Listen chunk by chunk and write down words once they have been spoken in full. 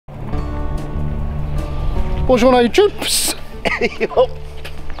Bonjour, no troops.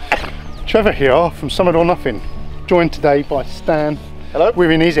 Trevor here from Summit or Nothing, joined today by Stan. Hello.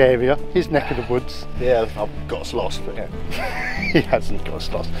 We're in his area, his neck of the woods. Yeah, I've got us lost, but yeah. He hasn't got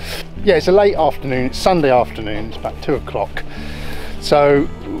us lost. Yeah, it's a late afternoon, it's Sunday afternoon, it's about 2 o'clock. So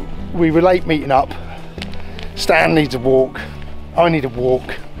we were late meeting up. Stan needs a walk, I need a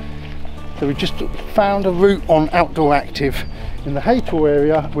walk. So we just found a route on Outdoor Active in the Hayne Tor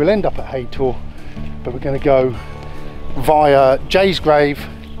area. We'll end up at Hayne Tor, but we're going to go via Jay's Grave,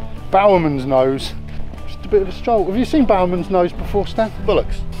 Bowerman's Nose. Just a bit of a stroll. Have you seen Bowerman's Nose before, Stan?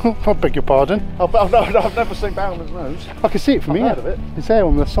 Bullocks. I beg your pardon. Oh, no, I've never seen Bowerman's Nose. I can see it from here. I've heard of it. It's there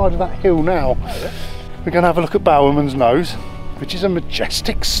on the side of that hill now. Oh, yeah. We're going to have a look at Bowerman's Nose, which is a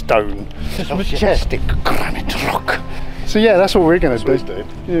majestic stone. It's a majestic granite rock. So yeah, that's what we're going to do. That's what we're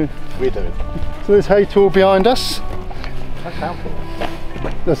doing. Yeah. We're doing. So there's Hayne Tor behind us. That's Hound Tor.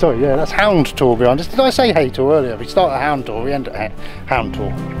 Oh, sorry, yeah, that's Hound Tor behind us. Did I say Hayne Tor earlier? We start at Hound Tor, we end at Hound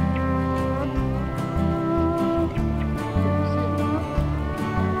Tor.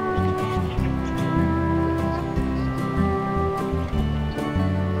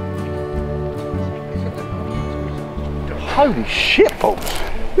 Holy shit, folks.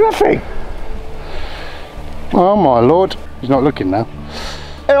 Look at that thing. Oh my lord. He's not looking now.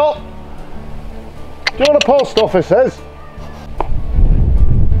 Hey up. Do you know what a post office is?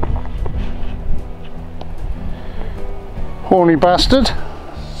 Horny bastard.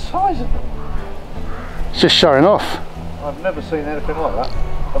 Size of them. It's just showing off. I've never seen anything like that.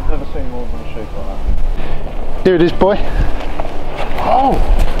 I've never seen more than a sheep like that. Here it is, boy. Oh.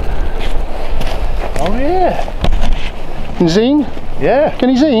 Oh yeah. Can you zine? Yeah. Can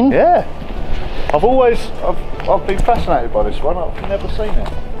you zine? Yeah. I've been fascinated by this one. I've never seen it.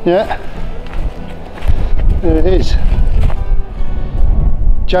 Yeah. There it is.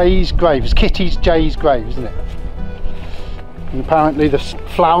 Jay's Grave. It's Kitty's Jay's Grave, isn't it? And apparently the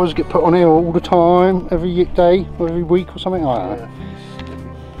flowers get put on here all the time, every day or every week or something like that.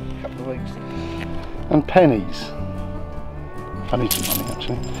 Yeah, a couple of weeks. And pennies. I need some money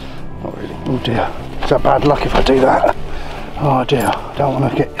actually. Not really. Oh dear. Is that bad luck if I do that? Oh dear. I don't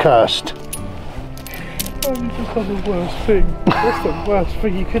want to get cursed. Oh, you just done the worst thing. That's the worst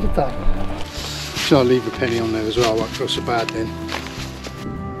thing you could have done. Should I leave a penny on there as well? I won't feel so bad then.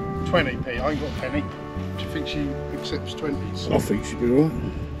 20p. I ain't got a penny. Do you think she accepts 20s? I think she'd be alright.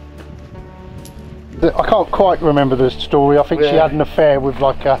 I can't quite remember the story. I think she had an affair with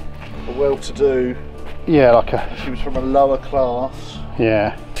like a well-to-do. Yeah, like a. She was from a lower class.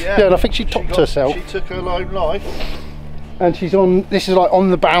 Yeah. Yeah, and I think she topped herself. She took her own life. And she's on. This is like on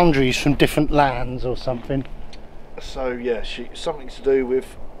the boundaries from different lands or something. So yeah, something to do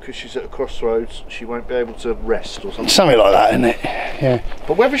with because she's at a crossroads. She won't be able to rest or something. Something like that, isn't it? Yeah.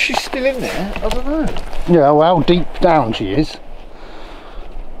 But whether she's still in there, I don't know. Yeah. Well, how deep down she is.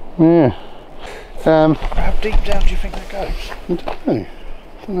 Yeah. How deep down do you think that goes? I don't know.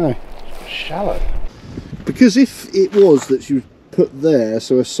 I don't know. Shallow. Because if it was that she was put there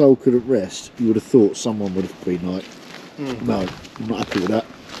so her soul couldn't rest, you would have thought someone would have been like, no, I'm not happy with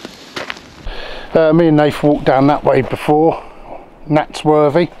that. Me and Nath walked down that way before,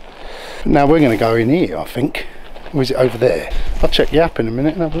 Natsworthy. Now we're going to go in here, I think. Or is it over there? I'll check the app in a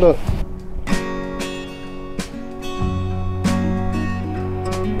minute and have a look.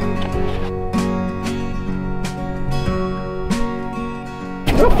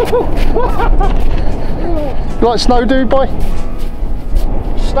 You like snow, dude, boy?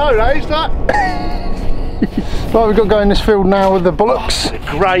 Snow, eh? Is that? Right, we've got to go in this field now with the bullocks. The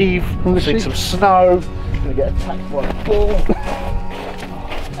grave, And the see sheep. some snow. Gonna get attacked by a bull.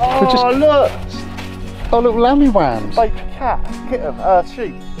 Oh, look! Oh, little lammy whams. Baby cat, kitten,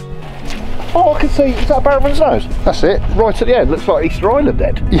 sheep. Oh, I can see, is that Bowerman's Nose? That's it. Right at the end, looks like Easter Island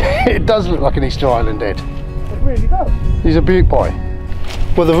dead. Yeah, it does look like an Easter Island head. It really does. He's a beaut boy.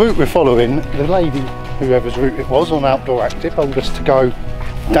 Well, the route we're following, the lady, whoever's route it was on Outdoor Active, told us to go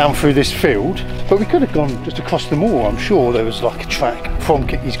down through this field, but we could have gone just across the moor. I'm sure there was like a track from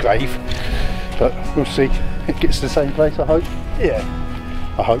Kitty's Grave, but we'll see. It gets to the same place, I hope. Yeah.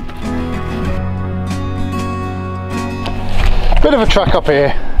 I hope. Bit of a track up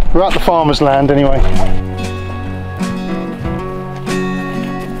here. We're at the farmer's land anyway.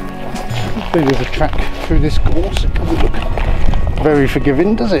 There's a track through this course. It doesn't look very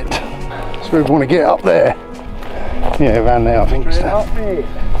forgiving, does it? So we want to get up there. Yeah, around there I think. Up here.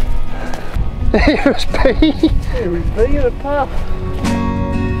 It was B. It was B in a pub.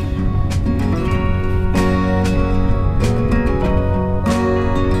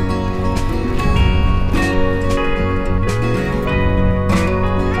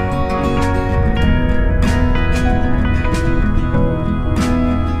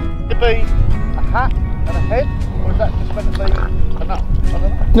 meant to be enough. I don't know.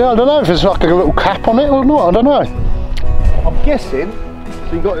 Yeah, I don't know if it's like a little cap on it or not, I don't know. I'm guessing,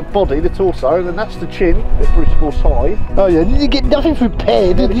 so you've got the body, the torso, and then that's the chin that Bruce will side. Oh yeah, you get nothing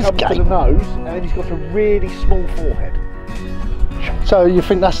prepared in Then it this comes to the game. nose, and then he's got a really small forehead. So you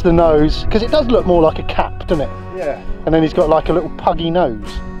think that's the nose? Because it does look more like a cap, doesn't it? Yeah. And then he's got like a little puggy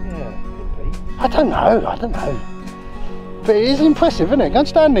nose. Yeah, could be. I don't know. But it is impressive, isn't it? Go and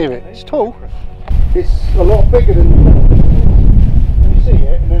stand near it, it's tall. It's a lot bigger than when you see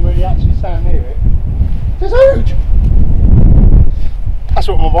it, and then when you actually stand near it, it's huge! That's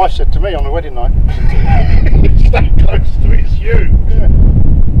what my wife said to me on the wedding night. It's that close to it, it's huge. Yeah.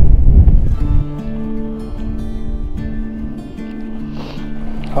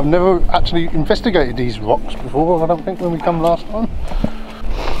 I've never actually investigated these rocks before, I don't think, when we come last time.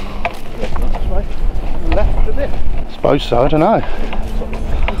 That's right. Left of it. I suppose so, I don't know.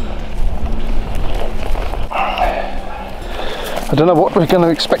 I don't know what we're going to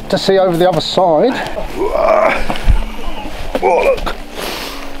expect to see over the other side. Oh, look!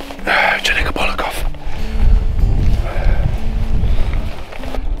 Jenica Bolokov.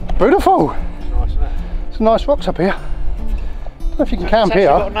 Beautiful! Nice, isn't it? Some nice rocks up here. I don't know if you can camp It's here.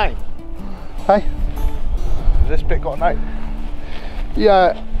 actually got a name. Hey? Has this bit got a name?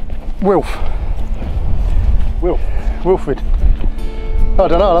 Yeah, Wilf. Wilfred. I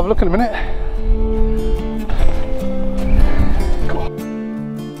don't know, I'll have a look in a minute. Go on.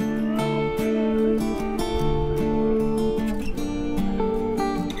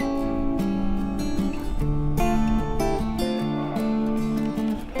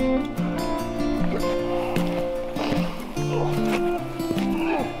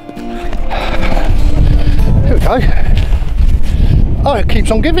 Here we go. Oh, it keeps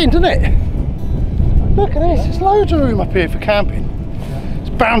on giving, doesn't it? Look at this, there's loads of room up here for camping. It's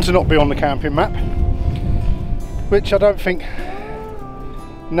bound to not be on the camping map, which I don't think,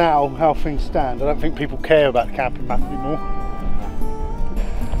 now how things stand, I don't think people care about the camping map anymore.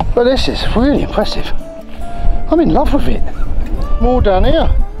 But this is really impressive. I'm in love with it. More down here.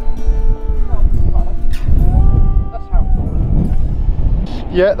 That's Hound Tor.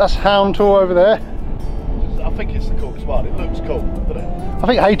 Yeah, that's Hound Tor over there. I think it's the coolest one. It looks cool, doesn't it? I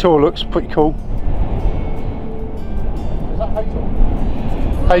think Hayne Tor looks pretty cool. Is that Hayne Tor?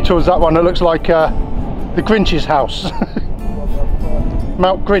 Hayne Tor's that one that looks like the Grinch's house.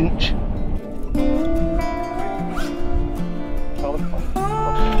 Mount Grinch. Oh,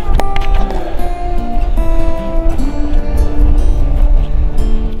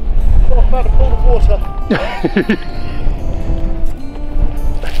 found a pool of water.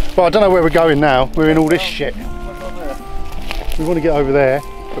 Well, I don't know where we're going now. We're in all this shit. We want to get over there,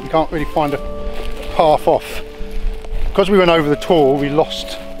 but we can't really find a path off. Because we went over the Tor, we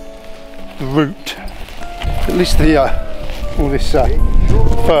lost the route. At least the all this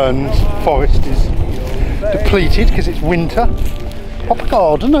ferns forest is depleted because it's winter. Proper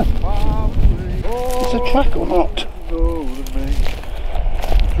garden, isn't it? It's a track or not?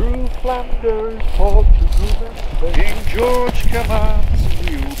 Through Flanders, Portugal, King George commands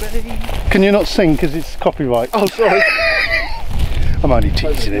we obey. Can you not sing because it's copyright? Oh, sorry. I'm only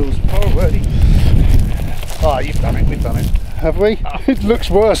teasing him. Oh, you've done it, we've done it. Have we? It looks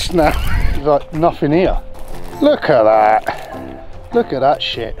worse now. There's like nothing here. Look at that. Look at that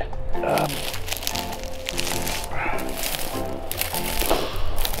shit.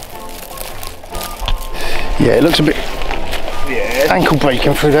 Yeah, it looks a bit ankle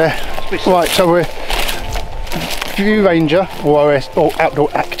breaking through there. Right, so we're View Ranger or OS or Outdoor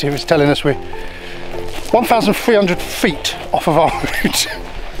Active is telling us we're 1,300 feet off of our route.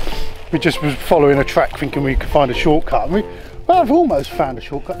 We just was following a track thinking we could find a shortcut. And I've almost found a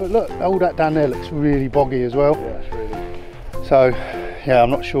shortcut, but look, all that down there looks really boggy as well. Yeah, it's really. So, yeah, I'm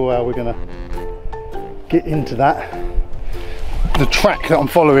not sure how we're gonna get into that. The track that I'm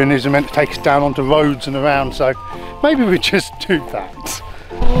following is meant to take us down onto roads and around, so maybe we just do that.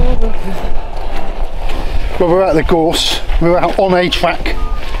 Well, we're at the gorse, we're out on a track.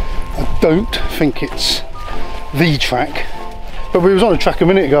 I don't think it's the track, but we was on a track a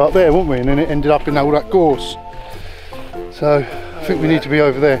minute ago up there, weren't we? And then it ended up in all that gorse. So I think we need to be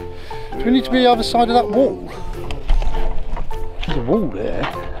over there. Do we need to be the other side of that wall? There's a wall there.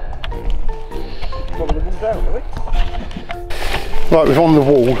 Follow the wall down, do we? Right, we're on the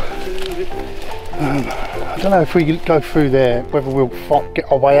wall. I don't know if we go through there, whether we'll get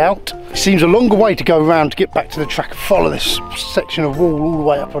our way out. It seems a longer way to go around to get back to the track and follow this section of wall all the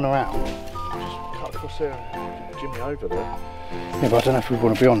way up and around. Just cut across there and jimmy over there. Yeah, but I don't know if we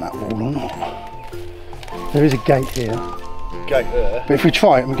want to be on that wall or not. There is a gate here. gate there. But if we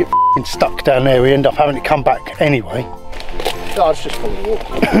try it and we get f***ing stuck down there, we end up having to come back anyway. No, let's just follow the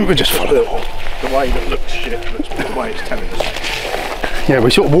walk. We just follow the walk. The way that looks shit, looks the way it's telling us. Yeah,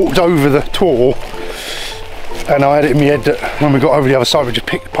 we sort of walked over the Tor, and I had it in my head that when we got over the other side we just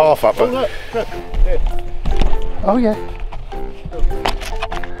picked the path up. But oh, look, here. Oh yeah.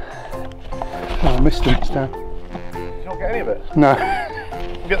 Oh, I missed them, it's down. Did you not get any of it? No.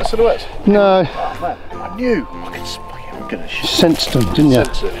 You get the silhouettes? No. Oh man, I knew. I could spray it. I'm gonna shoot. Sensed them, didn't you?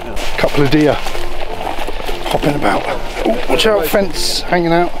 Sense it, yeah. Couple of deer hopping about. Oh, watch out, fence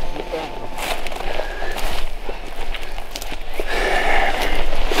hanging out.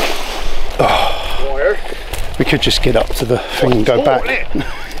 Oh, we could just get up to the thing and go back.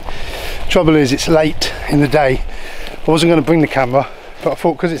 Trouble is, it's late in the day. I wasn't going to bring the camera, but I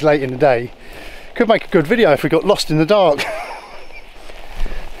thought because it's late in the day, could make a good video if we got lost in the dark.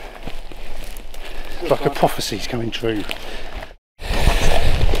 It's like a prophecy's coming true.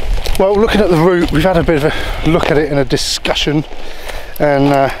 Well, looking at the route, we've had a bit of a look at it and a discussion,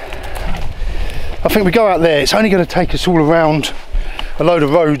 and I think we go out there, it's only going to take us all around a load of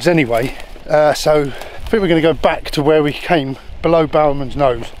roads anyway, so I think we're going to go back to where we came, below Bowerman's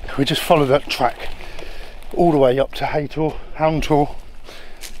nose. We just follow that track all the way up to Hound Tor,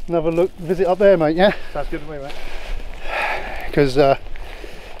 and have a look, visit up there, mate. Yeah, sounds good to me, mate. Because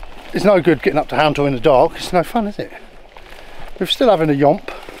it's no good getting up to Hound Tor in the dark. It's no fun, is it? We're still having a yomp.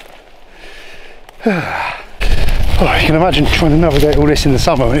 Oh, you can imagine trying to navigate all this in the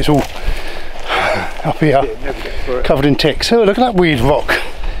summer when it's all up here, covered in ticks. Oh, look at that weird rock.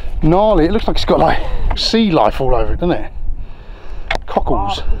 Gnarly. It looks like it's got like sea life all over it, doesn't it?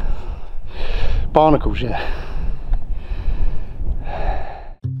 Cockles. Barnacles, yeah.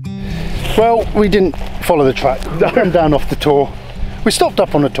 Well, we didn't follow the track. We went down off the Tor. We stopped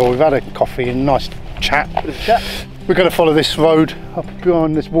up on the Tor. We've had a coffee and a nice chat. We're going to follow this road. Up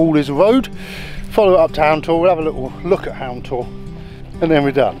behind this wall is a road. Follow it up to Hound Tor. We'll have a little look at Hound Tor, and then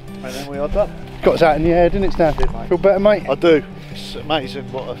we're done. And then we are done. Got us out in the air, didn't it, Stan? Did, mate. Feel better, mate? I do. It's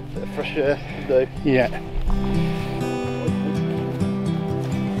amazing what a fresh air can do. Yeah.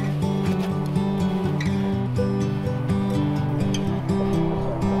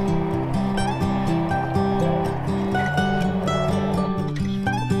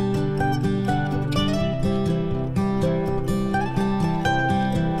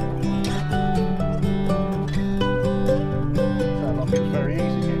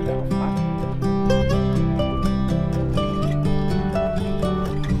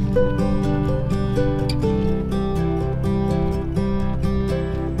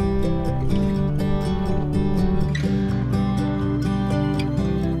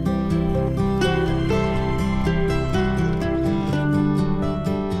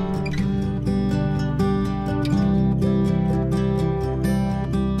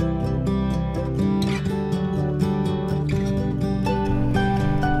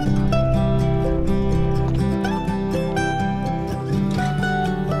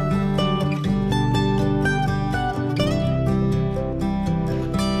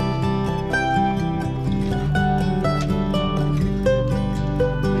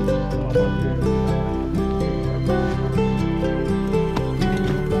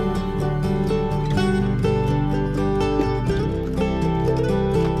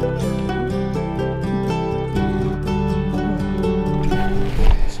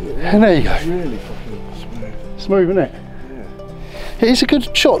 And there you go. Really fucking smooth. Smooth, isn't it? Yeah. It is a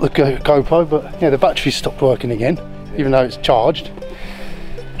good shot, the GoPro, but yeah, the battery stopped working again, even though it's charged.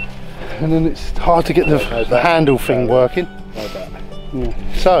 And then it's hard to get the handle thing working. Yeah.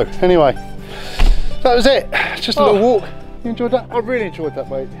 So, anyway, that was it. Just a little walk. You enjoyed that? I really enjoyed that,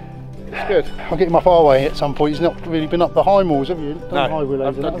 mate. It's good. I'll get him up our way at some point. He's not really been up the high moors, have you? No, high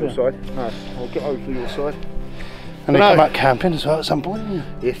willows, I've done your side. No, I'll get over to your side. And then come out camping as well at some point. Yeah.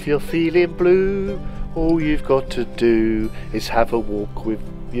 If you're feeling blue, all you've got to do is have a walk with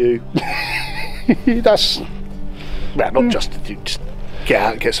you. That's well, not just to do, just get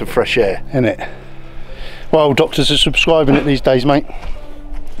out and get some fresh air. Innit? Well, doctors are subscribing it these days, mate.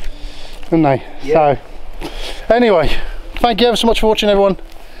 Aren't they? Yeah. So, anyway, thank you ever so much for watching, everyone.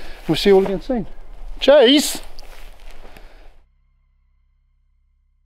 We'll see you all again soon. Cheers!